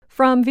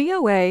From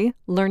VOA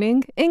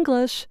Learning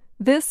English,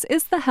 this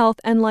is the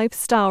Health and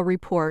Lifestyle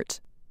Report.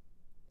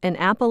 An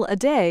apple a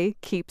day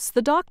keeps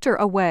the doctor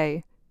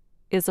away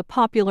is a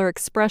popular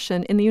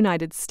expression in the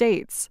United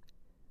States.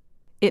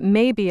 It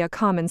may be a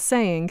common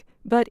saying,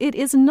 but it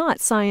is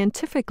not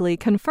scientifically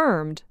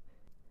confirmed.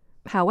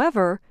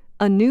 However,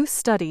 a new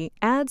study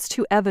adds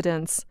to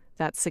evidence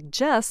that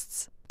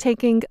suggests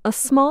taking a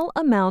small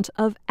amount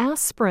of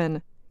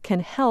aspirin can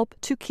help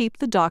to keep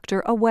the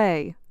doctor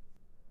away.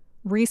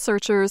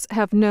 Researchers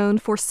have known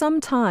for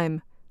some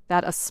time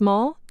that a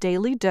small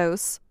daily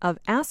dose of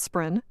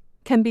aspirin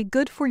can be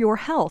good for your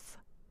health.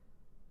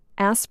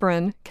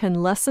 Aspirin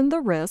can lessen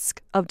the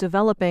risk of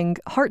developing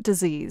heart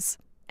disease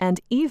and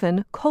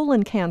even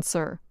colon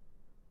cancer.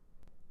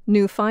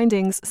 New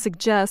findings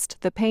suggest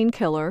the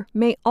painkiller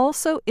may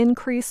also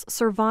increase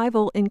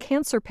survival in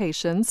cancer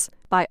patients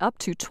by up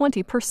to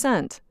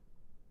 20%.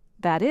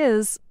 That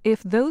is,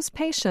 if those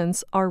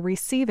patients are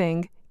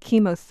receiving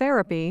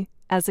chemotherapy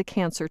as a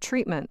cancer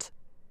treatment.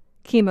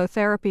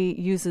 Chemotherapy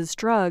uses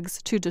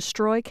drugs to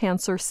destroy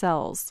cancer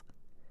cells.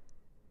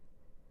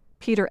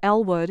 Peter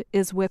Elwood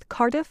is with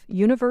Cardiff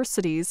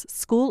University's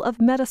School of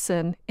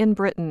Medicine in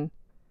Britain.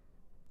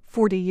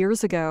 40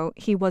 years ago,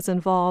 he was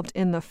involved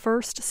in the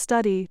first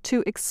study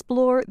to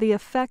explore the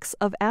effects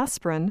of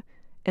aspirin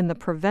in the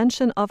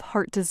prevention of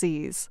heart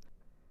disease.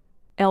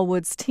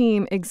 Elwood's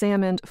team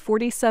examined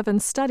 47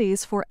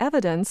 studies for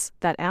evidence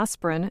that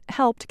aspirin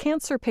helped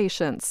cancer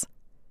patients.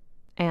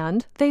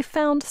 And they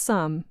found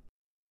some.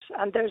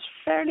 And there's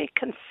fairly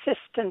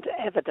consistent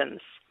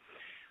evidence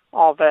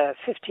of a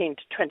 15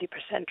 to 20%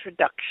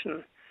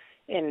 reduction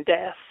in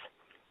death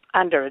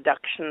and a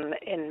reduction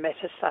in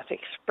metastatic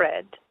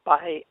spread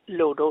by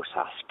low-dose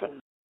aspirin.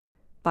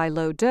 By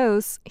low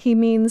dose, he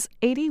means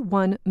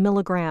 81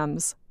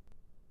 milligrams.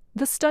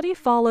 The study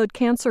followed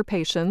cancer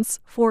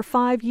patients for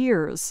 5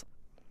 years.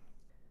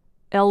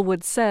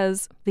 Elwood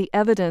says the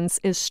evidence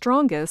is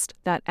strongest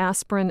that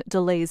aspirin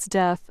delays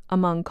death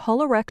among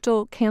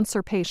colorectal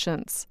cancer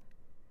patients.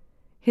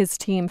 His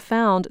team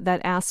found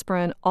that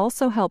aspirin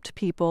also helped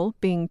people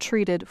being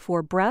treated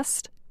for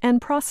breast and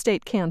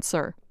prostate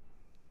cancer.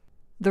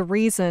 The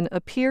reason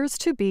appears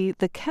to be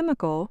the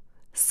chemical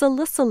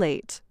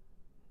salicylate.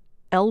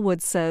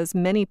 Elwood says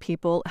many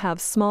people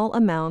have small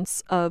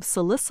amounts of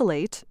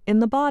salicylate in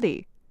the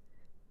body.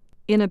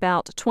 In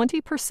about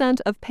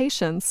 20% of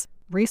patients,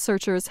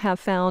 researchers have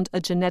found a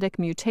genetic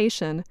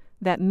mutation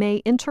that may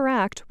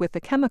interact with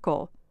the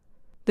chemical.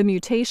 The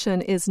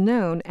mutation is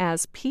known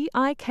as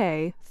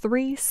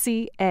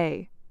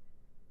PIK3CA.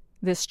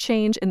 This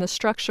change in the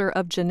structure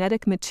of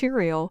genetic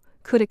material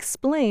could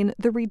explain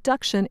the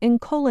reduction in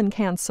colon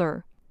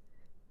cancer.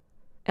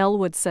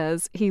 Elwood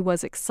says he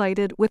was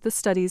excited with the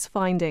study's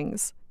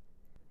findings.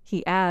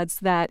 He adds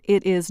that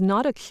it is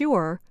not a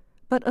cure,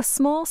 but a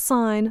small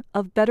sign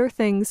of better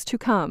things to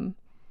come,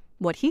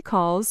 what he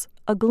calls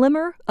a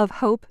glimmer of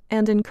hope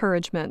and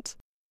encouragement.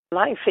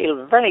 I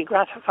feel very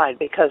gratified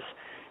because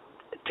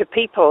to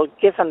people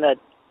given a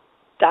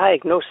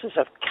diagnosis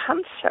of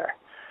cancer,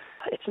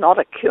 it's not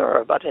a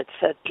cure, but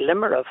it's a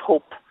glimmer of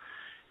hope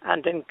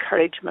and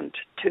encouragement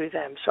to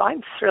them. So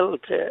I'm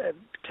thrilled to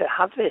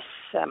have this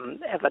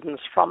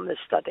evidence from the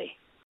study.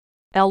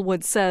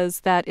 Elwood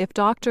says that if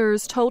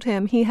doctors told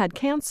him he had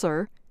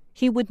cancer,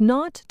 he would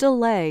not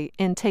delay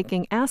in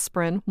taking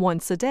aspirin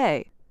once a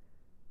day.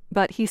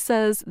 But he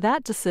says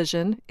that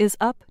decision is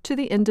up to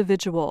the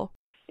individual.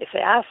 If they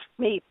asked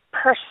me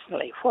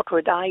personally, what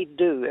would I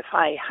do if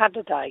I had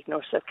a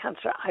diagnosis of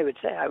cancer, I would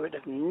say I would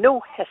have no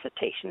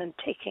hesitation in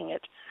taking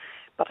it.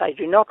 But I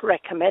do not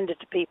recommend it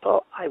to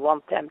people. I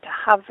want them to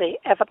have the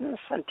evidence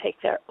and take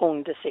their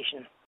own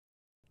decision.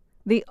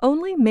 The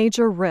only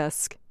major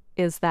risk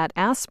is that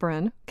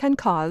aspirin can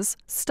cause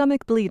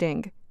stomach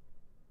bleeding.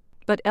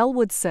 But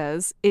Elwood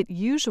says it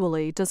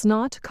usually does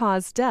not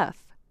cause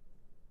death.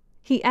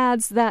 He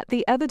adds that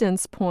the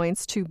evidence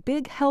points to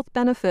big health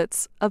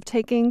benefits of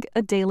taking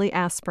a daily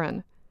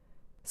aspirin.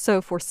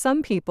 So for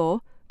some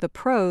people, the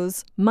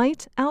pros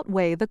might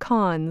outweigh the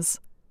cons.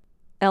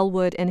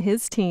 Elwood and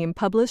his team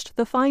published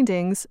the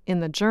findings in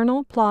the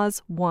journal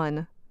PLOS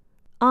One.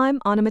 I'm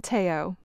Anna Mateo.